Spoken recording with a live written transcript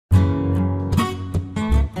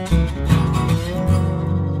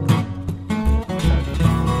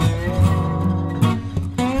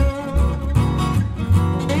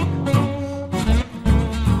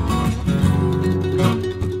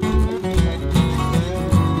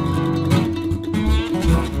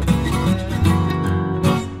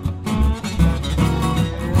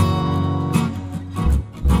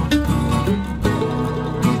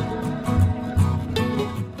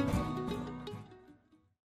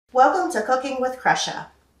Welcome to Cooking with Kresha.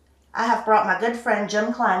 I have brought my good friend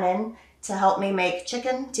Jim Klein in to help me make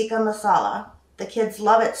chicken tikka masala. The kids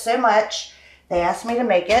love it so much, they asked me to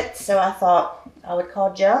make it, so I thought I would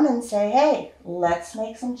call Jim and say, hey, let's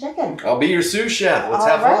make some chicken. I'll be your sous chef. Let's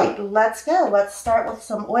have fun. All right, let's go. Let's start with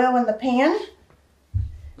some oil in the pan.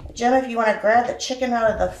 Jim, if you want to grab the chicken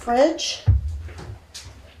out of the fridge.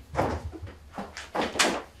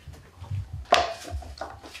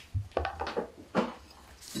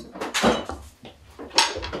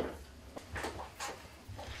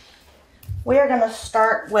 We are going to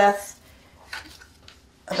start with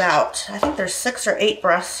about, I think there's 6 or 8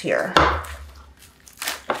 breasts here.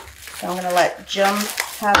 So I'm going to let Jim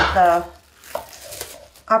have the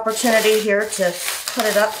opportunity here to put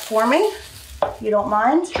it up for me, if you don't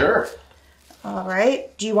mind. Sure. All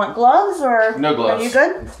right. Do you want gloves or? No gloves. Are you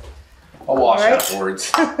good? I'll wash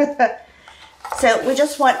afterwards. So we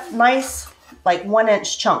just want nice, like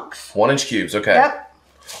 1-inch chunks. 1-inch cubes, okay. Yep.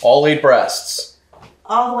 All 8 breasts.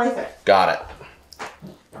 All the way through. Got it.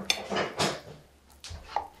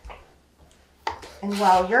 And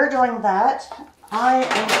while you're doing that, I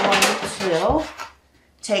am going to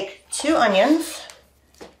take 2 onions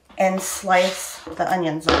and slice the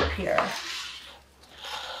onions up here.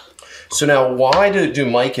 So now, why do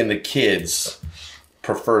Mike and the kids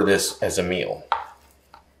prefer this as a meal?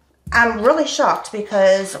 I'm really shocked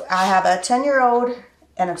because I have a 10-year-old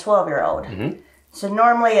and a 12-year-old. Mm-hmm. So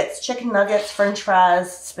normally it's chicken nuggets, french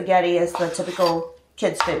fries, spaghetti is the typical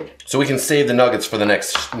kids' food. So we can save the nuggets for the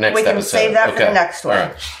next episode. We can save that for the next one.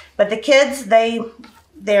 Right. But the kids,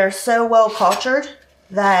 they're so well cultured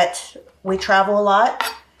that we travel a lot.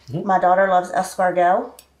 Mm-hmm. My daughter loves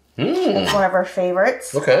escargot. It's one of her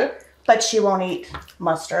favorites. Okay. But she won't eat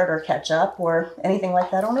mustard or ketchup or anything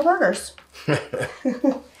like that on her burgers. Let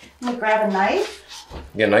me grab a knife.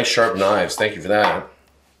 Yeah, nice sharp knives. Thank you for that.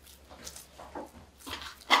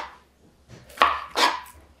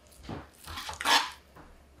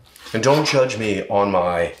 And don't judge me on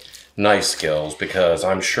my knife skills because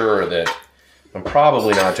I'm sure that I'm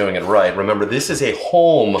probably not doing it right. Remember, this is a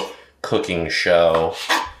home cooking show.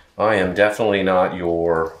 I am definitely not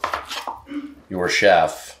your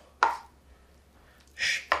chef.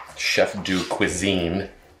 Chef du cuisine.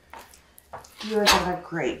 You're doing a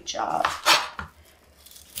great job.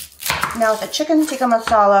 Now with the chicken tikka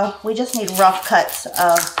masala, we just need rough cuts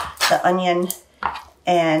of the onion,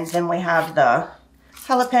 and then we have the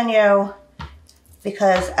jalapeno,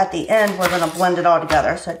 because at the end we're going to blend it all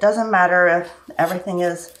together. So it doesn't matter if everything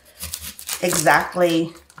is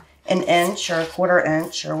exactly 1 inch or 1/4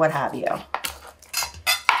 inch or what have you.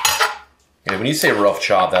 Yeah, when you say rough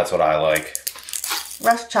chop, that's what I like.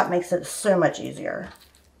 Rough chop makes it so much easier.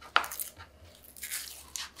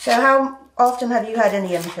 So how often have you had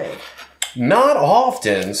Indian food? Not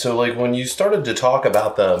often. So like when you started to talk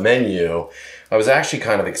about the menu, I was actually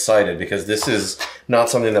kind of excited because this is not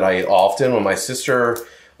something that I eat often. When my sister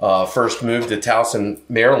first moved to Towson,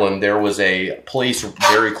 Maryland, there was a place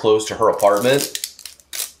very close to her apartment.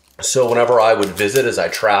 So whenever I would visit as I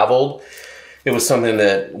traveled, it was something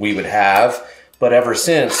that we would have. But ever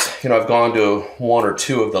since, you know, I've gone to 1 or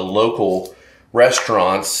 2 of the local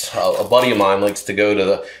restaurants. A buddy of mine likes to go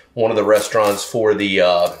to one of the restaurants for the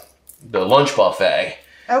lunch buffet.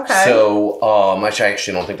 Okay. So, I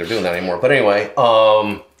actually don't think they're doing that anymore. But anyway,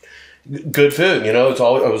 good food. You know, it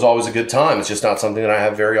was always a good time. It's just not something that I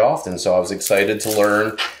have very often. So I was excited to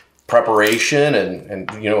learn preparation and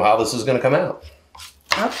you know, how this is going to come out.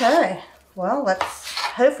 Okay. Well,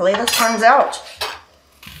 hopefully this turns out.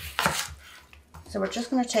 So we're just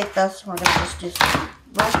going to take this and we're going to just do some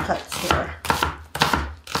rough cuts here.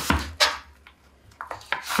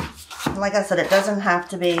 And like I said, it doesn't have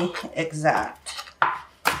to be exact.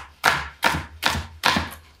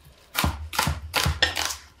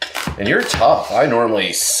 And you're tough. I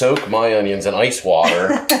normally soak my onions in ice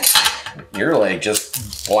water. You're like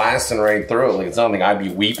just blasting right through it like it's something I'd be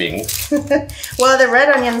weeping. Well, the red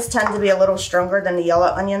onions tend to be a little stronger than the yellow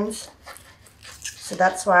onions. So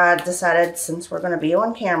that's why I decided, since we're going to be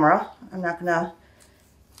on camera, I'm not going to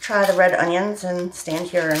try the red onions and stand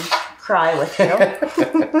here and cry with you.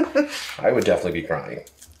 I would definitely be crying.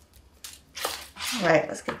 All right,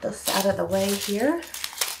 let's get this out of the way here.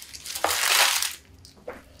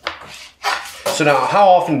 So now, how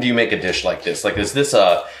often do you make a dish like this? Like, is this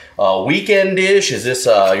a weekend dish? Is this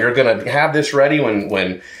you're gonna have this ready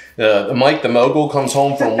when Mike the Mogul comes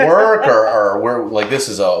home from work, or where, like, this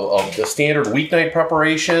is a standard weeknight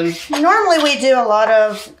preparation? Normally we do a lot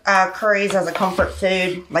of curries as a comfort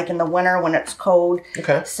food, like in the winter when it's cold.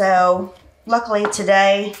 Okay. So luckily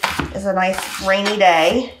today is a nice rainy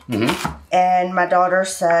day. And my daughter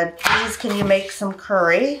said, please can you make some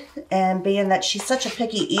curry? And being that she's such a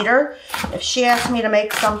picky eater, if she asks me to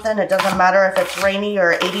make something, it doesn't matter if it's rainy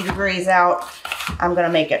or 80 degrees out, I'm gonna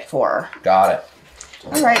make it for her. Got it.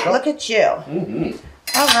 All right, look at you.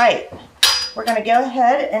 All right, we're gonna go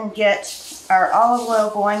ahead and get our olive oil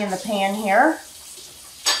going in the pan here.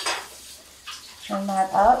 Turn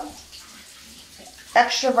that up.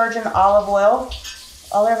 Extra virgin olive oil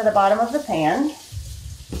all over the bottom of the pan.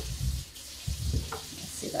 Let's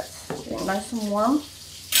see, that's getting nice and warm.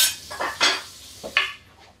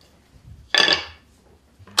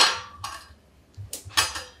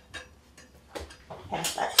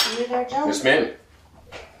 Pass that to you there, John. Yes, ma'am.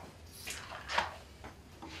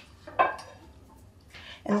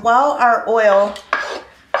 And while our oil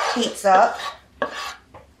heats up,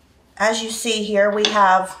 as you see here, we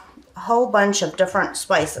have a whole bunch of different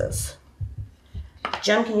spices.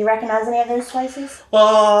 Jim, can you recognize any of those spices?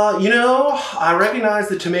 You know, I recognize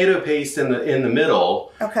the tomato paste in the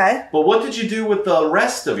middle. Okay. But what did you do with the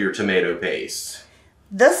rest of your tomato paste?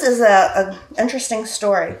 This is an interesting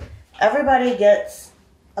story. Everybody gets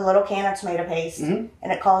a little can of tomato paste, and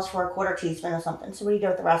it calls for a 1/4 teaspoon or something. So what do you do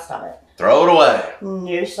with the rest of it? Throw it away.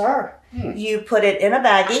 No, sir. You put it in a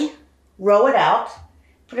baggie, roll it out,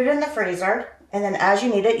 put it in the freezer, and then as you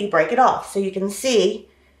need it, you break it off. So you can see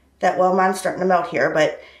that, well, mine's starting to melt here,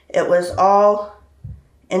 but it was all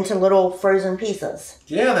into little frozen pieces.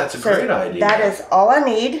 Yeah, that's a great idea. That is all I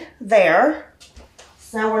need there.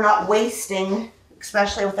 So we're not wasting,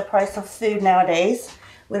 especially with the price of food nowadays.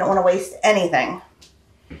 We don't want to waste anything.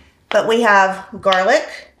 But we have garlic,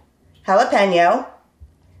 jalapeno,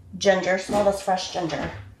 ginger. Smell this fresh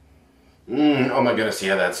ginger. Oh my goodness,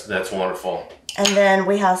 yeah, that's wonderful. And then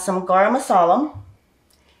we have some garam masala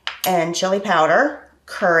and chili powder,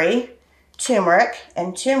 curry, turmeric.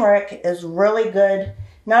 And turmeric is really good.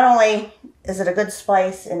 Not only is it a good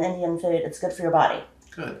spice in Indian food, it's good for your body.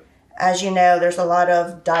 Good. As you know, there's a lot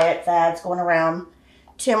of diet fads going around.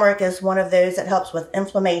 Turmeric is one of those that helps with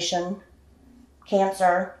inflammation,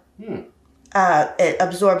 cancer. It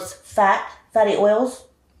absorbs fatty oils.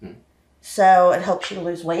 So it helps you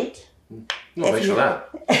lose weight. Well, thanks for that.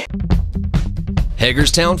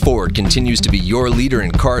 Hagerstown Ford continues to be your leader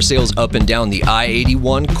in car sales up and down the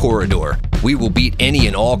I-81 corridor. We will beat any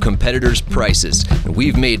and all competitors' prices, and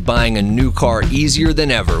we've made buying a new car easier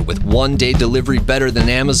than ever with one-day delivery better than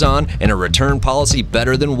Amazon and a return policy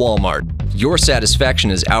better than Walmart. Your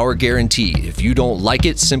satisfaction is our guarantee. If you don't like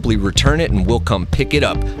it, simply return it and we'll come pick it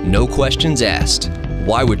up. No questions asked.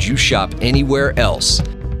 Why would you shop anywhere else?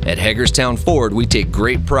 At Hagerstown Ford, we take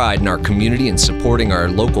great pride in our community and supporting our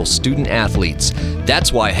local student athletes.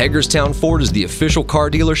 That's why Hagerstown Ford is the official car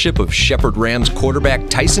dealership of Shepherd Rams quarterback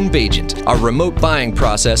Tyson Bagent. Our remote buying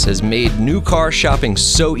process has made new car shopping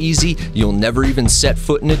so easy, you'll never even set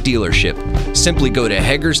foot in a dealership. Simply go to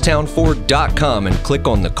HagerstownFord.com and click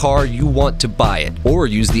on the car you want to buy it, or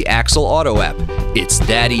use the Axle Auto app. It's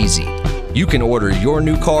that easy. You can order your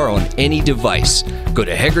new car on any device. Go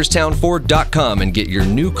to HagerstownFord.com and get your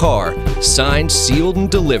new car signed, sealed, and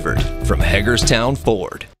delivered from Hagerstown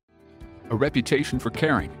Ford. A reputation for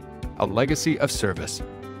caring, a legacy of service.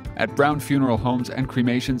 At Brown Funeral Homes and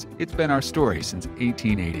Cremations, it's been our story since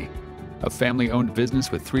 1880. A family-owned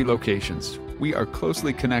business with 3 locations, we are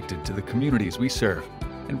closely connected to the communities we serve,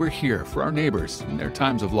 and we're here for our neighbors in their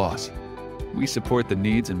times of loss. We support the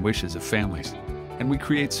needs and wishes of families, and we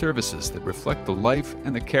create services that reflect the life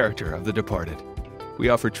and the character of the departed. We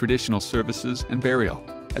offer traditional services and burial,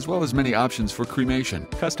 as well as many options for cremation,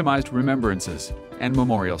 customized remembrances, and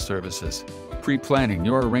memorial services. Pre-planning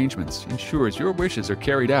your arrangements ensures your wishes are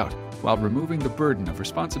carried out while removing the burden of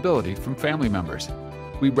responsibility from family members.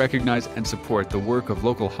 We recognize and support the work of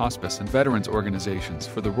local hospice and veterans organizations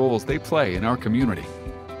for the roles they play in our community.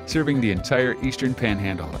 Serving the entire Eastern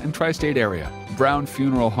Panhandle and Tri-State area, Brown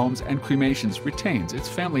Funeral Homes and Cremations retains its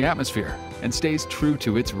family atmosphere and stays true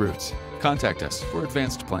to its roots. Contact us for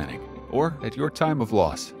advanced planning or at your time of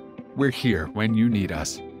loss. We're here when you need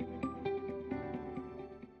us.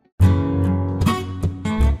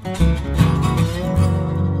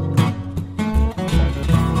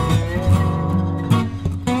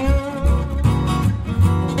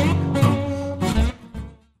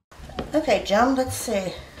 Okay, Jim, let's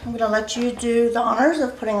see. I'm going to let you do the honors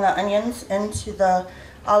of putting the onions into the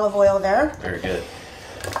olive oil there. Very good.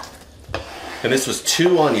 And this was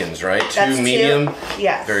 2 onions, right? That's 2 medium? 2.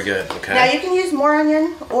 Yes. Very good. Okay. Now you can use more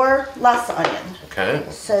onion or less onion. Okay.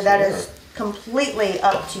 So that is completely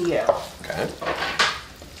up to you. Okay.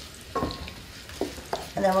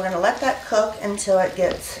 And then we're going to let that cook until it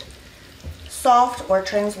gets soft or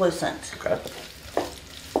translucent. Okay.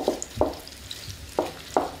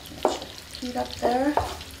 Heat up there.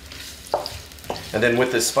 And then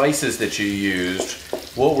with the spices that you used,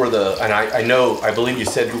 what were the, and I believe you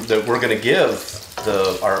said that we're going to give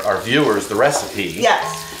our viewers the recipe.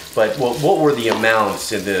 Yes. But what were the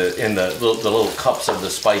amounts in the little cups of the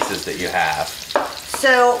spices that you have?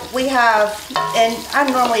 So we have, and I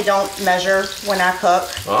normally don't measure when I cook.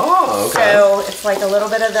 Oh, okay. So it's like a little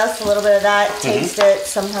bit of this, a little bit of that. Taste it.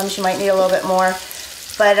 Sometimes you might need a little bit more.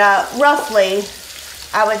 But roughly,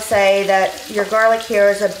 I would say that your garlic here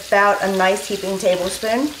is about a nice heaping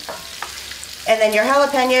tablespoon. And then your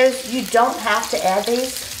jalapenos, you don't have to add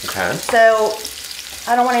these. Okay. So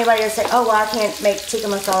I don't want anybody to say, oh, well, I can't make tikka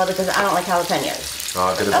masala because I don't like jalapenos.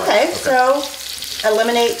 Oh, good advice. Okay, so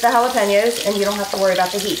eliminate the jalapenos and you don't have to worry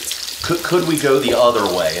about the heat. Could we go the other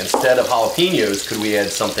way? Instead of jalapenos, could we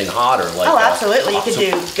add something hotter? Like oh, absolutely. You could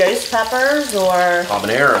do ghost peppers or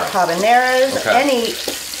habaneros. Okay.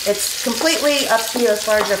 It's completely up to you as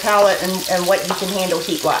far as your palate and what you can handle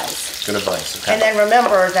heat-wise. Good advice. Okay. And then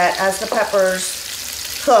remember that as the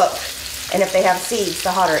peppers cook, and if they have seeds, the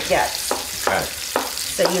hotter it gets. Okay.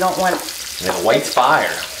 So you don't want... Yeah, white's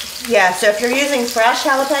fire. Yeah, so if you're using fresh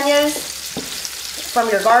jalapenos from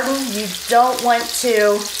your garden, you don't want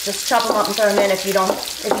to just chop them up and throw them in if you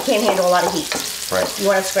can't handle a lot of heat. Right. You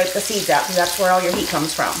want to scrape the seeds out because that's where all your heat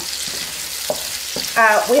comes from.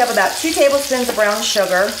 We have about 2 tablespoons of brown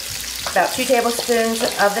sugar, about 2 tablespoons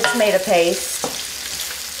of the tomato paste,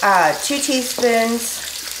 2 teaspoons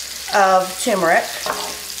of turmeric,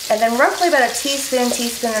 and then roughly about a teaspoon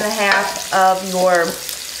and a half of your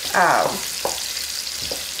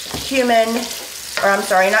cumin, or I'm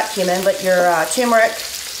sorry, not cumin, but your turmeric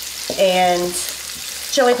and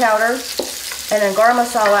chili powder. And then garam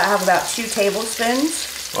masala, I have about 2 tablespoons.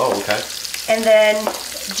 Oh, okay. And then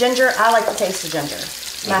ginger, I like the taste of ginger.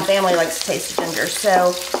 My family likes the taste of ginger,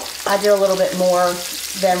 so I do a little bit more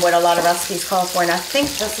than what a lot of recipes call for. And I think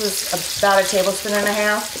this is about a tablespoon and a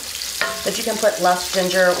half, but you can put less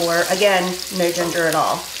ginger or, again, no ginger at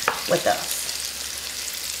all with this.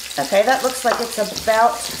 Okay, that looks like it's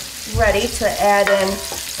about ready to add in.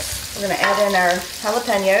 We're going to add in our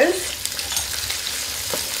jalapenos,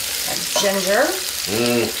 and ginger.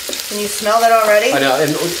 Can you smell that already? I know,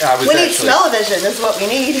 and we need smell-o-vision, is what we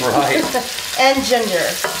need. Right. And ginger.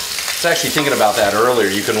 I was actually thinking about that earlier.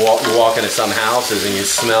 You walk into some houses and you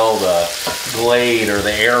smell the Glade or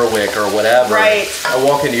the air wick or whatever. Right. I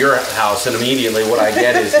walk into your house and immediately what I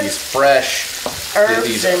get is these fresh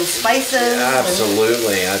herbs and spices.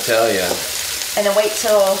 Absolutely, I tell you. And then wait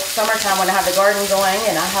till summertime when I have the garden going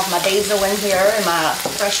and I have my basil in here and my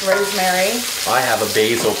fresh rosemary. I have a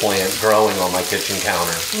basil plant growing on my kitchen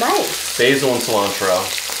counter. Nice. Basil and cilantro.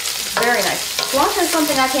 Very nice. Cilantro is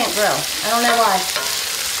something I can't grow. I don't know why.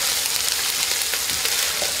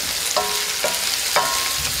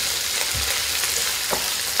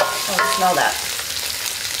 Oh, smell that.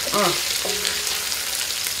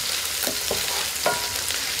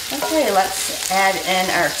 Okay, let's add in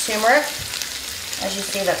our turmeric. As you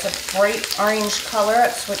see, that's a bright orange color.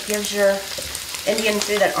 That's what gives your Indian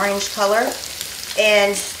food that orange color.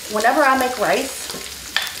 And whenever I make rice,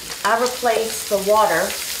 I replace the water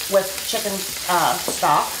with chicken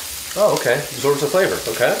stock. Oh, okay. Absorbs the flavor.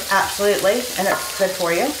 Okay. Absolutely, and it's good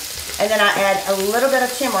for you. And then I add a little bit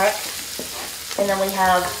of turmeric, and then we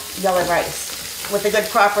have yellow rice with the good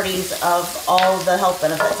properties of all the health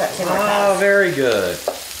benefits that turmeric has. Oh, very good.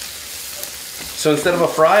 So instead of a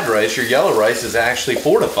fried rice, your yellow rice is actually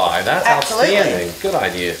fortified. That's outstanding. Good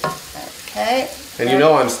idea. Okay. And you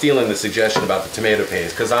know I'm stealing the suggestion about the tomato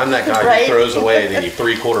paste because I'm that guy who throws away the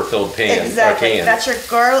 3/4 filled pan. Exactly. Can. That's your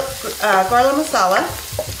garlic masala.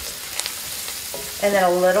 And then a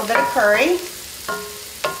little bit of curry.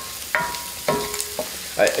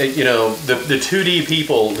 You know, the 2D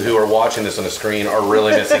people who are watching this on the screen are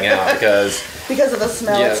really missing out because of the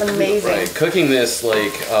smell. It's amazing. Right. Cooking this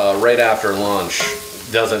like right after lunch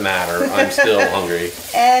doesn't matter. I'm still hungry.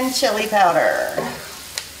 And chili powder.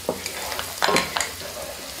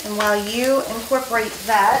 And while you incorporate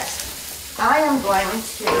that, I am going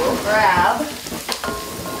to grab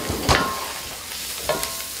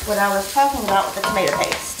what I was talking about with the tomato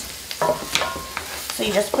paste. So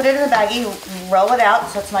you just put it in a baggie, roll it out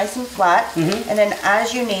so it's nice and flat, and then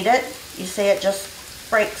as you need it, you see it just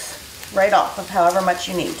breaks right off of however much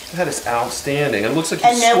you need. That is outstanding. It looks like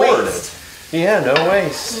you no scored waste. it. Yeah, no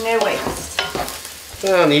waste. No waste.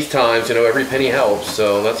 Well, in these times, you know, every penny helps,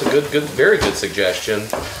 so that's a very good suggestion.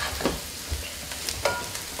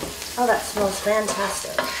 Oh, that smells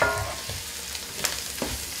fantastic.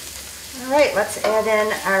 All right, let's add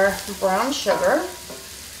in our brown sugar.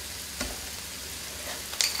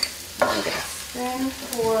 I'm get a spoon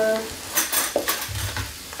for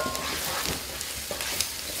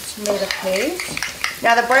tomato paste.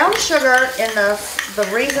 Now the brown sugar, in the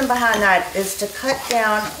reason behind that is to cut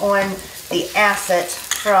down on the acid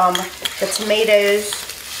from the tomatoes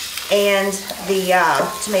and the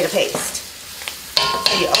tomato paste.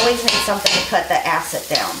 So you always need something to cut the acid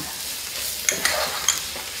down.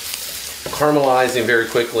 Caramelizing very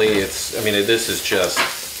quickly. I mean, this is just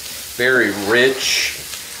very rich,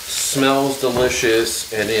 smells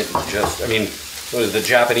delicious, and it just, I mean, what is the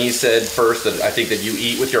Japanese said first, that I think that you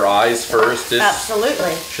eat with your eyes first. This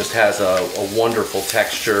absolutely just has a wonderful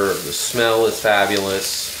texture. The smell is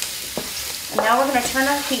fabulous. And now we're going to turn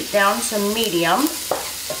our heat down to medium,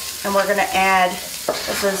 and we're going to add,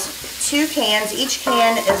 this is 2 cans. Each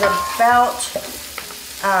can is about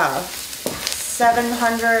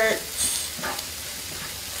 700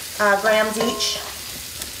 grams each.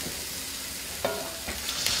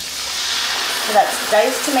 So that's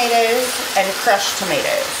diced tomatoes and crushed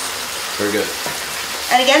tomatoes. Very good.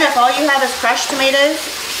 And again, if all you have is crushed tomatoes,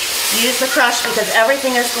 use the crushed because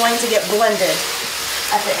everything is going to get blended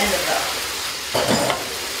at the end of it.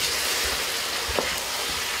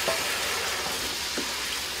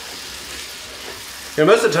 You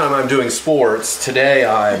know, most of the time I'm doing sports. Today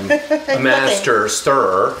I'm a master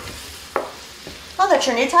stirrer. Oh, that's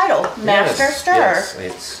your new title, Master Stirrer. Yes,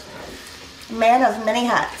 it's Man of many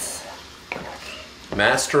hats.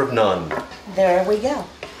 master of none. There we go.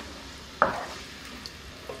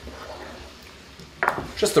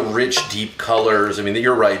 Just the rich, deep colors. I mean,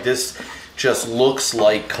 you're right. This just looks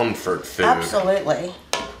like comfort food. Absolutely.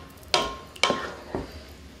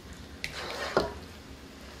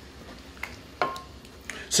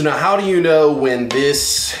 So now, how do you know when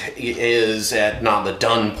this is at not the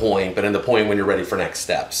done point, but in the point when you're ready for next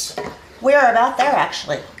steps? We're about there,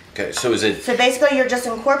 actually. Okay, so is it... So basically, you're just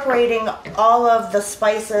incorporating all of the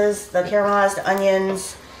spices, the caramelized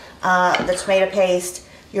onions, the tomato paste.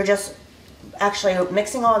 You're just actually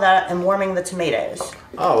mixing all that and warming the tomatoes.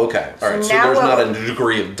 Oh, okay. All right, so now there's not a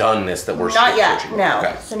degree of doneness that we're... Not yet, switching. no.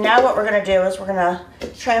 Okay. So now what we're going to do is we're going to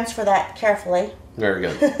transfer that carefully Very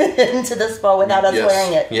good. into this bowl without us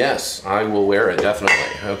wearing it. Yes, I will wear it, definitely.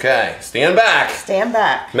 Okay, stand back. Stand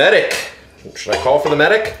back. Medic. Should I call for the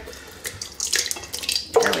medic?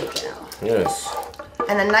 There we go. Yes.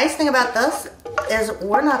 And the nice thing about this is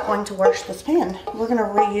we're not going to wash this pan. We're going to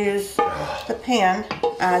reuse the pan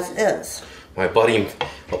as is. My buddy,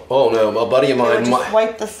 oh no, a buddy of mine. Just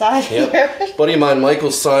wipe the side here. Yep. Buddy of mine,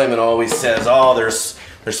 Michael Simon, always says, "Oh, there's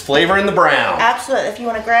flavor in the brown." Absolutely. If you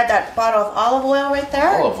want to grab that bottle of olive oil right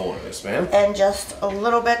there. Olive oil, yes, ma'am. And just a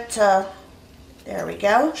little bit. There we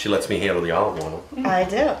go. She lets me handle the olive oil. I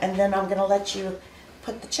do. And then I'm going to let you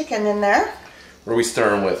put the chicken in there. What are we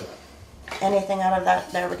stirring with? Anything out of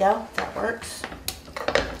that. There we go. That works.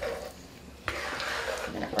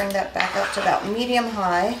 I'm going to bring that back up to about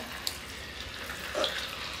medium-high.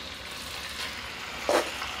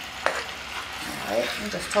 Alright,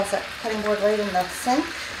 and just toss that cutting board right in the sink.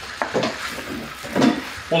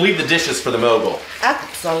 We'll leave the dishes for the mogul.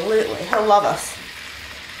 Absolutely. He'll love us.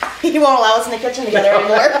 He won't allow us in the kitchen together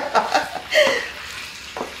anymore.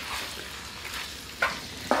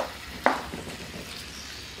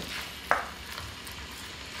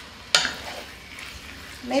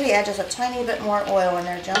 Maybe add just a tiny bit more oil in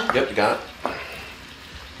there, Jim. Yep, you got it.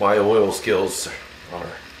 My oil skills are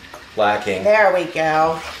lacking. There we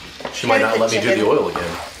go. She might not let me do the oil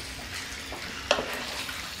again.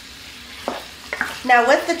 Now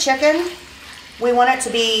with the chicken, we want it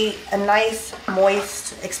to be a nice,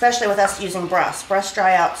 moist, especially with us using breast. Breasts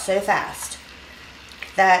dry out so fast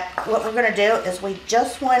that what we're going to do is we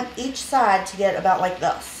just want each side to get about like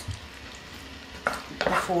this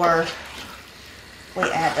before we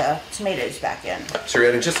add the tomatoes back in. So you're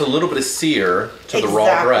adding just a little bit of sear to the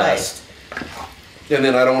raw breast. And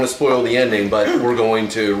then I don't want to spoil the ending, but we're going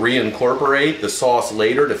to reincorporate the sauce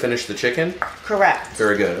later to finish the chicken? Correct.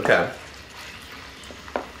 Very good, okay.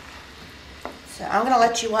 So I'm going to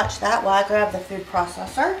let you watch that while I grab the food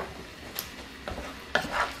processor.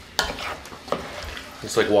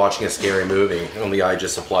 It's like watching a scary movie, only I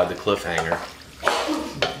just applied the cliffhanger.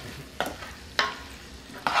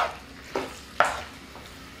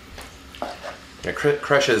 Now,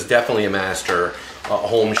 Kresha is definitely a master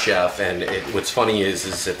home chef, and what's funny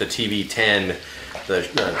is at the TV 10,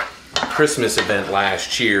 the Christmas event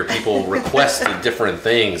last year, people requested different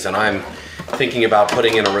things, and I'm thinking about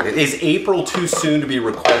putting in a... Is April too soon to be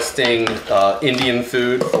requesting Indian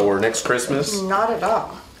food for next Christmas? Not at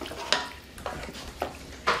all.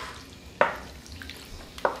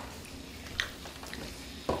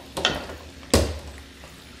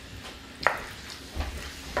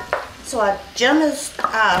 So Jim is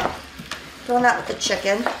filling out with the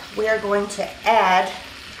chicken. We are going to add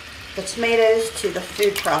the tomatoes to the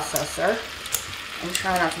food processor. And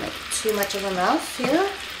try not to make too much of a mess here.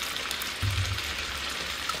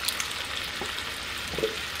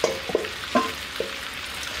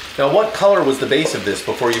 Now, what color was the base of this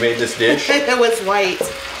before you made this dish? It was white.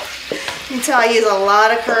 You can tell I use a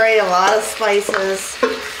lot of curry, a lot of spices.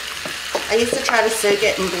 I used to try to soak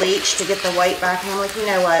it in bleach to get the white back, and I'm like, you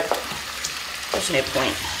know what? There's no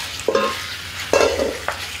point.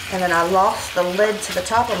 And then I lost the lid to the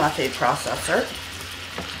top of my food processor.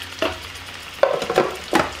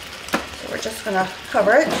 So we're just gonna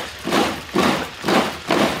cover it.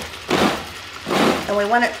 And we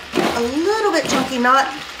want it a little bit chunky, not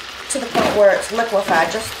to the point where it's liquefied,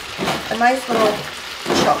 just a nice little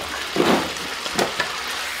chunk.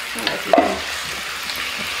 I don't know if you can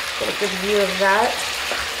get a good view of that.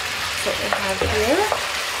 That's what we have here.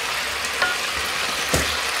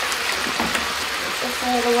 Get this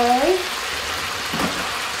out of the way.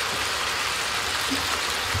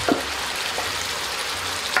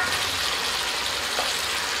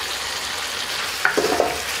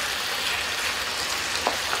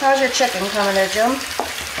 How's your chicken coming there, Jim?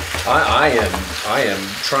 I am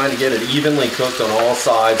trying to get it evenly cooked on all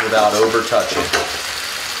sides without over touching.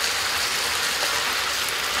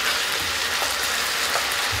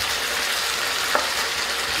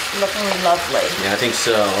 Looking lovely. Yeah, I think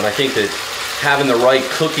so. And I think that having the right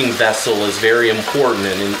cooking vessel is very important.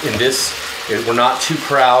 And in this, we're not too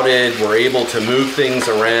crowded. We're able to move things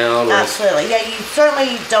around. Absolutely. Yeah, you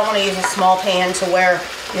certainly don't want to use a small pan to where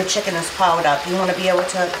your chicken is piled up. You want to be able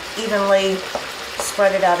to evenly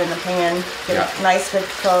spread it out in the pan. Get a nice good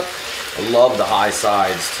cook. I love the high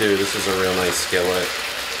sides too. This is a real nice skillet.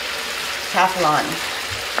 Teflon.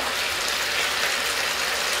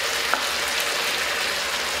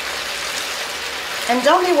 And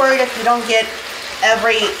don't be worried if you don't get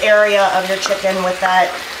every area of your chicken with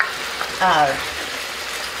that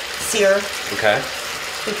sear. Okay.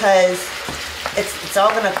 Because it's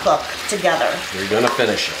all going to cook together. You're going to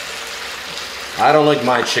finish it. I don't like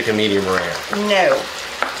my chicken medium rare. No.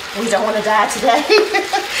 We don't want to die today.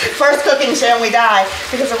 First cooking show and we die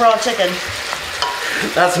because of raw chicken.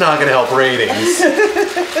 That's not going to help ratings.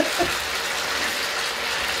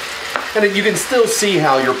 And you can still see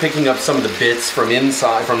how you're picking up some of the bits from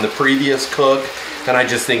inside, from the previous cook. And I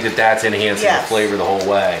just think that that's enhancing the flavor the whole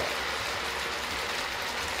way.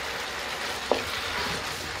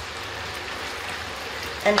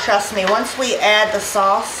 And trust me, once we add the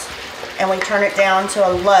sauce and we turn it down to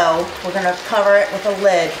a low, we're going to cover it with a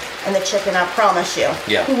lid, and the chicken, I promise you,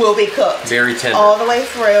 will be cooked. Very tender. All the way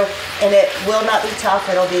through, and it will not be tough.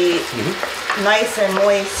 It'll be nice and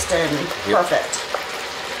moist and perfect.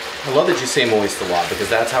 I love that you say moist a lot, because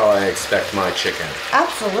that's how I expect my chicken.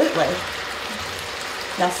 Absolutely.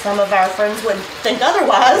 Now, some of our friends would think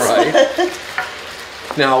otherwise.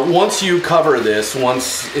 Right. Now, once you cover this,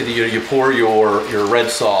 once you pour your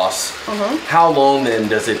red sauce, how long then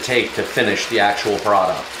does it take to finish the actual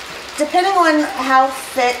product? Depending on how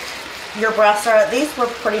thick your breasts are, these were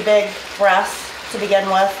pretty big breasts to begin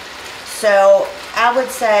with. So I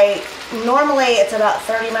would say normally it's about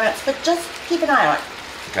 30 minutes, but just keep an eye on it.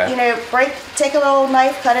 Okay. You know, take a little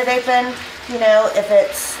knife, cut it open. You know, if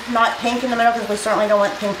it's not pink in the middle, because we certainly don't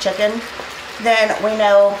want pink chicken, then we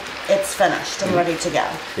know it's finished and ready to go.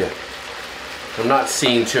 Yeah. I'm not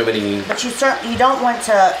seeing too many. But you don't want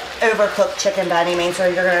to overcook chicken by any means, or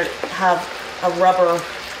you're going to have a rubber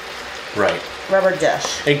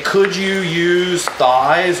dish. And could you use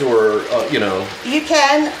thighs, or you know? You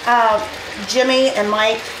can. Jimmy and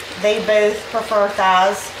Mike, they both prefer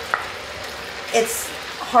thighs. It's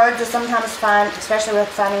hard to sometimes find, especially with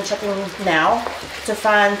finding chicken now, to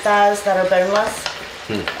find thighs that are boneless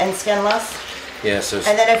and skinless. Yeah, so.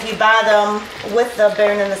 And then if you buy them with the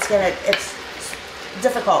bone and the skin, it's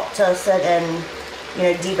difficult to sit and, you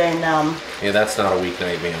know, debone them. Yeah, that's not a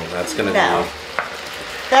weeknight meal. That's going to be.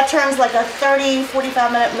 That turns like a 30,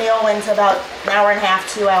 45-minute meal into about an hour and a half,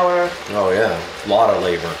 2 hour. Oh yeah, a lot of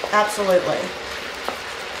labor. Absolutely.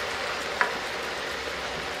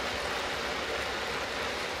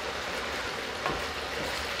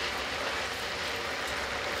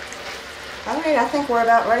 All right, I think we're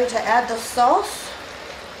about ready to add the sauce.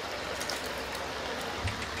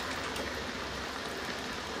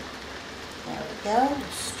 There we go.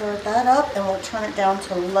 Stir that up, and we'll turn it down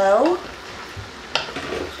to low.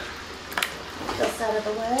 Get this out of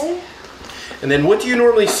the way. And then what do you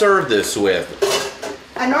normally serve this with?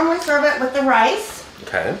 I normally serve it with the rice.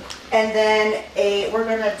 Okay. And then we're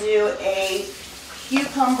going to do a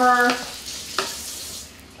cucumber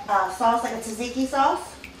sauce, like a tzatziki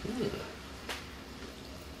sauce.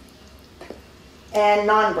 And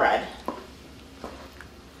naan bread.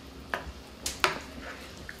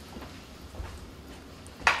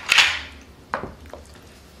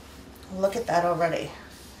 Look at that already.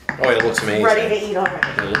 Oh, it looks amazing. Ready to eat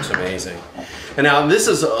already. It looks amazing. And now this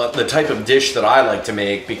is the type of dish that I like to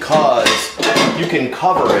make because you can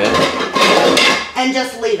cover it. And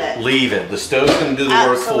just leave it. Leave it. The stove's going to do the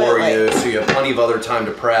work for you, so you have plenty of other time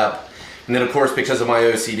to prep. And then, of course, because of my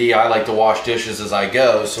OCD, I like to wash dishes as I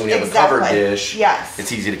go. So when you have a covered dish,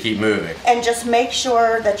 it's easy to keep moving. And just make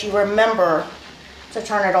sure that you remember to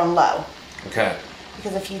turn it on low. Okay.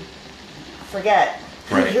 Because if you forget,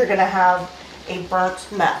 you're going to have a burnt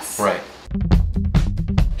mess. Right.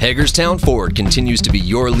 Hagerstown Ford continues to be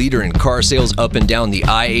your leader in car sales up and down the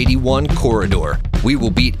I-81 corridor. We will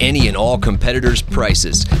beat any and all competitors'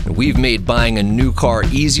 prices. We've made buying a new car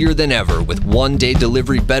easier than ever with one-day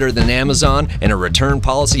delivery better than Amazon and a return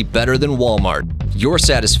policy better than Walmart. Your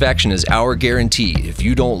satisfaction is our guarantee. If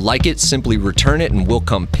you don't like it, simply return it and we'll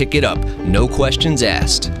come pick it up. No questions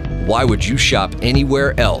asked. Why would you shop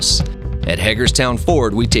anywhere else? At Hagerstown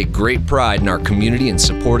Ford, we take great pride in our community and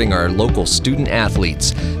supporting our local student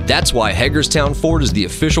athletes. That's why Hagerstown Ford is the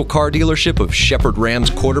official car dealership of Shepherd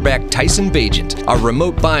Rams quarterback Tyson Bagent. Our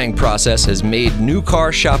remote buying process has made new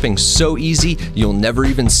car shopping so easy, you'll never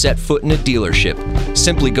even set foot in a dealership.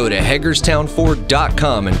 Simply go to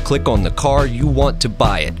HagerstownFord.com and click on the car you want to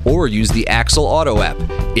buy it, or use the Axle Auto app.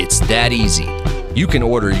 It's that easy. You can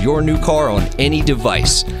order your new car on any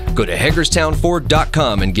device. Go to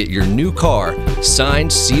HagerstownFord.com and get your new car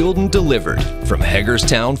signed, sealed, and delivered from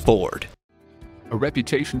Hagerstown Ford. A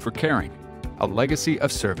reputation for caring, a legacy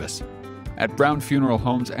of service. At Brown Funeral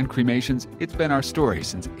Homes and Cremations, it's been our story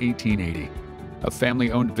since 1880. A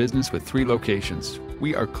family-owned business with 3 locations,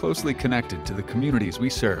 we are closely connected to the communities we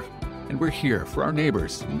serve, and we're here for our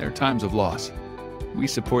neighbors in their times of loss. We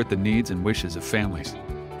support the needs and wishes of families,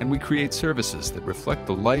 and we create services that reflect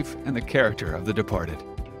the life and the character of the departed.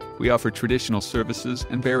 We offer traditional services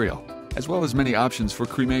and burial, as well as many options for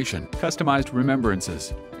cremation, customized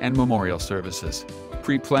remembrances, and memorial services.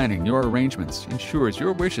 Pre-planning your arrangements ensures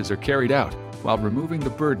your wishes are carried out while removing the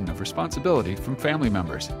burden of responsibility from family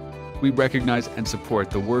members. We recognize and support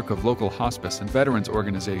the work of local hospice and veterans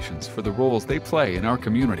organizations for the roles they play in our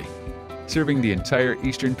community. Serving the entire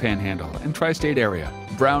Eastern Panhandle and Tri-State area,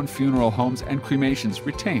 Brown Funeral Homes and Cremations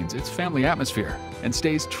retains its family atmosphere and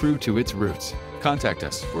stays true to its roots. Contact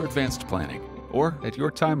us for advanced planning or at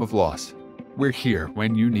your time of loss. We're here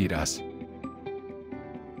when you need us.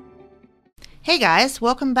 Hey guys,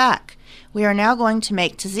 welcome back. We are now going to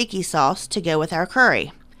make tzatziki sauce to go with our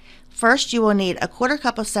curry. First, you will need a 1/4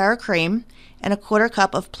 cup of sour cream and a 1/4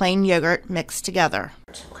 cup of plain yogurt mixed together.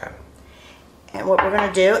 Okay. And what we're going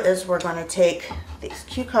to do is we're going to take these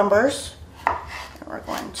cucumbers and we're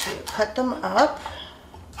going to cut them up.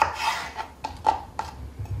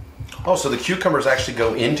 Oh, so the cucumbers actually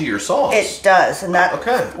go into your sauce? It does, and that's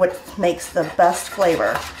okay. what makes the best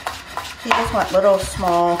flavor. You just want little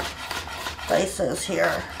small slices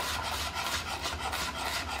here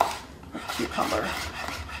of cucumber.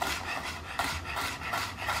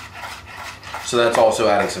 So that's also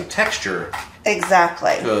adding some texture.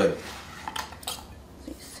 Exactly. Good.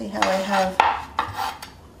 See how I have,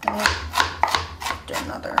 do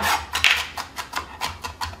another.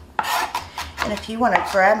 And if you want to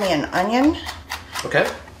grab me an onion, okay,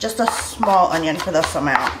 just a small onion for this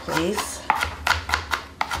amount, please.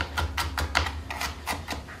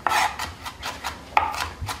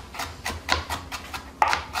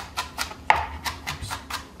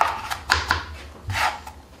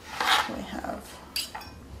 We have,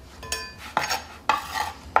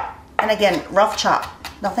 and again, rough chop.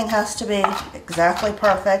 Nothing has to be exactly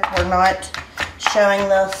perfect. We're not showing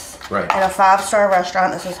this in a 5-star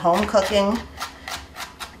restaurant. This is home cooking.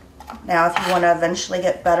 Now, if you want to eventually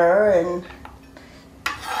get better and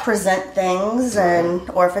present things,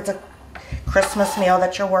 or if it's a Christmas meal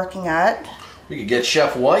that you're working at, we could get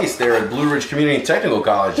Chef Weiss there at Blue Ridge Community Technical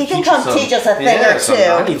College. He can come teach us a thing or two.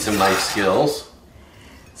 I need some knife skills.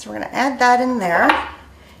 So we're going to add that in there,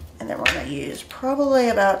 and then we're going to use probably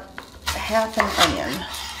about 1/2 an onion.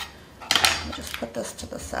 Let me just put this to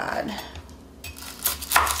the side.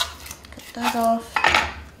 Cut that off.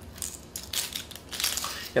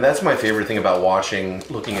 And that's my favorite thing about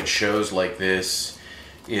looking at shows like this,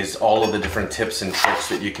 is all of the different tips and tricks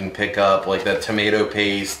that you can pick up. Like that tomato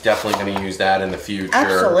paste, definitely going to use that in the future.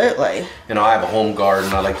 Absolutely. You know, I have a home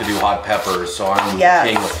garden. I like to do hot peppers, so I'm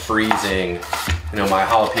king with freezing, my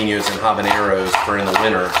jalapenos and habaneros for in the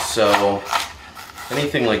winter. So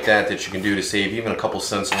anything like that that you can do to save even a couple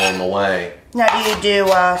cents along the way. Now, do you do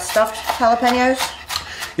stuffed jalapenos?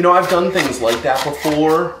 You know, I've done things like that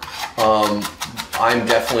before. I'm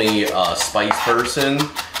definitely a spice person.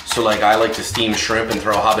 So like I like to steam shrimp and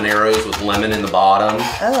throw habaneros with lemon in the bottom.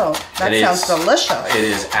 Oh, that sounds delicious. It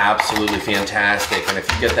is absolutely fantastic. And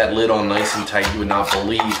if you get that lid on nice and tight, you would not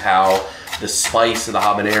believe how the spice of the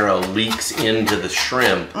habanero leaks into the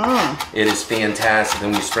shrimp. It is fantastic.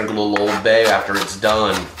 And we sprinkle a little Old Bay after it's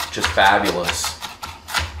done. Just fabulous.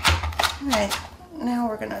 All right, now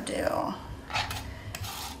we're gonna do,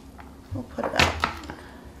 we'll put about,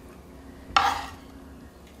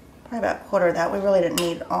 probably about a quarter of that. We really didn't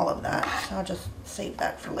need all of that, so I'll just save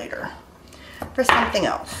that for later, for something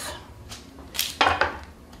else.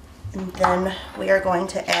 And then we are going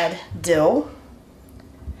to add dill,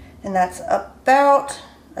 and that's about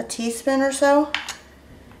a teaspoon or so,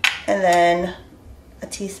 and then a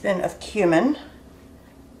teaspoon of cumin,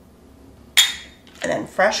 and then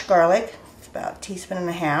fresh garlic, it's about a teaspoon and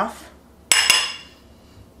a half,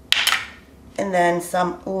 and then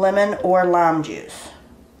some lemon or lime juice.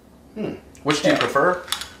 Which do you prefer?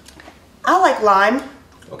 I like lime.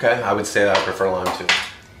 Okay, I would say that I prefer lime too.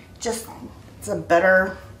 Just, it's a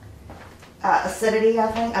better acidity,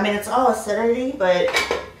 I think. I mean, it's all acidity, but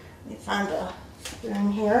let me find a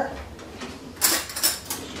spoon here.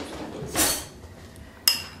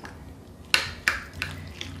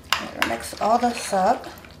 I'm gonna mix all this up.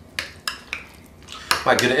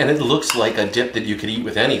 My goodness, and it looks like a dip that you could eat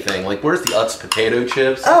with anything. Like, where's the Utz potato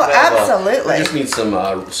chips? Oh, absolutely. I just need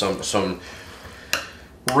some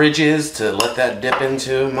ridges to let that dip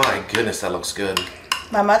into. My goodness, that looks good.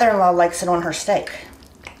 My mother-in-law likes it on her steak.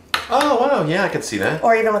 Oh, wow, yeah, I can see that.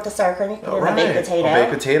 Or even with the sour cream. You can do a baked potato. A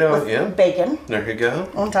baked potato, with yeah. Bacon. There you go.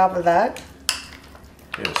 On top of that.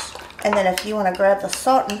 Yes. And then if you want to grab the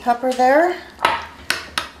salt and pepper there.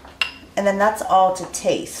 And then that's all to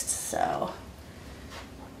taste, so.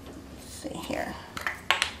 Let's see here.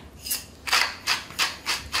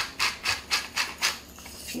 A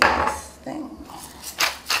few nice things.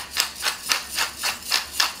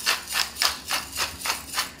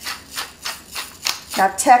 Now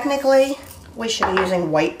technically, we should be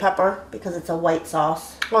using white pepper because it's a white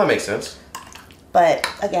sauce. Well, that makes sense. But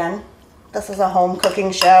again, this is a home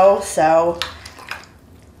cooking show, so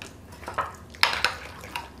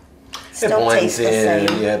It blends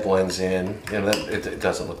in. Yeah, it blends in. You know, it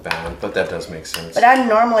doesn't look bad, but that does make sense. But I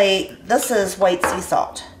normally, this is white sea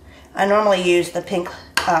salt. I normally use the pink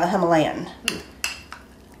Himalayan.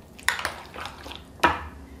 All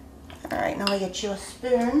right, now I get you a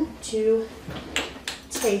spoon to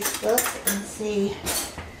taste this and see.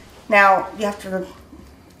 Now you have to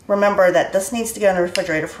remember that this needs to go in the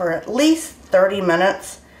refrigerator for at least 30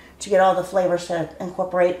 minutes to get all the flavors to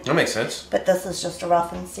incorporate. That makes sense. But this is just a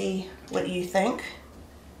rough and see what you think.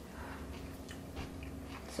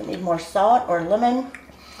 So need more salt or lemon.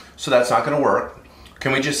 So that's not going to work.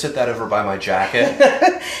 Can we just sit that over by my jacket?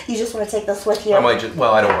 You just want to take this with you? I might just,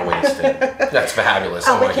 well, I don't want to waste it. That's fabulous.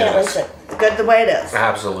 Oh, we can't waste it. It's good the way it is.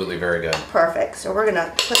 Absolutely, very good. Perfect. So we're going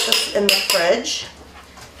to put this in the fridge.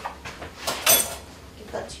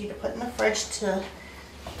 Give that to you to put in the fridge to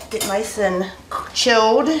get nice and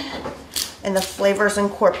chilled and the flavors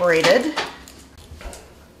incorporated.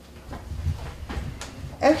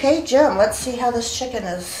 Okay, Jim, let's see how this chicken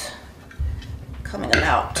is coming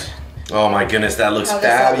about. Oh my goodness, that looks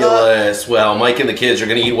fabulous. Well, Mike and the kids are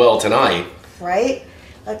going to eat well tonight. Right?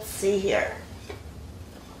 Let's see here.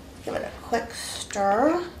 Give it a quick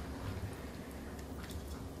stir.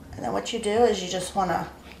 And then what you do is you just want to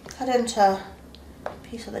cut into a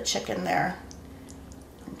piece of the chicken there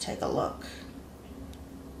and take a look.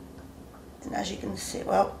 And as you can see,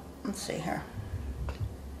 well, let's see here.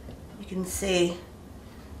 You can see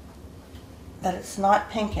that it's not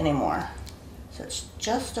pink anymore. So it's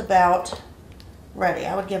just about ready.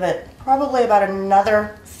 I would give it probably about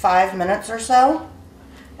another 5 minutes or so.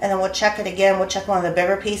 And then we'll check it again. We'll check one of the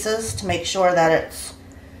bigger pieces to make sure that it's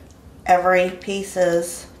every piece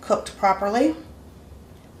is cooked properly.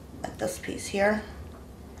 Like this piece here.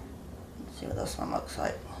 Let's see what this one looks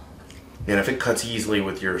like. And if it cuts easily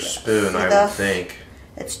with your spoon, I would think.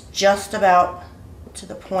 It's just about to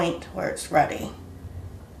the point where it's ready.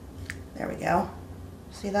 There we go.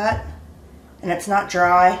 See that? And it's not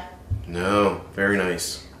dry. No, very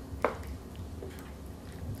nice.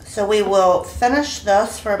 So we will finish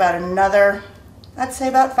this for about another, I'd say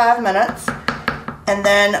about 5 minutes. And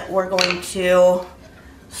then we're going to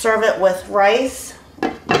serve it with rice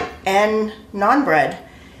and naan bread.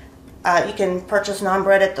 You can purchase naan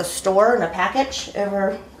bread at the store in a package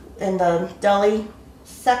over in the deli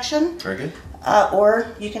section. Very good.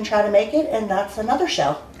 or you can try to make it, and that's another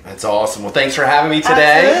show. That's awesome. Well, thanks for having me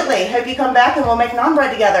today. Absolutely. Hope you come back and we'll make naan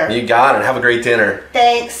bread together. You got it. Have a great dinner.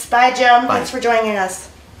 Thanks. Bye, Jim. Bye. Thanks for joining us.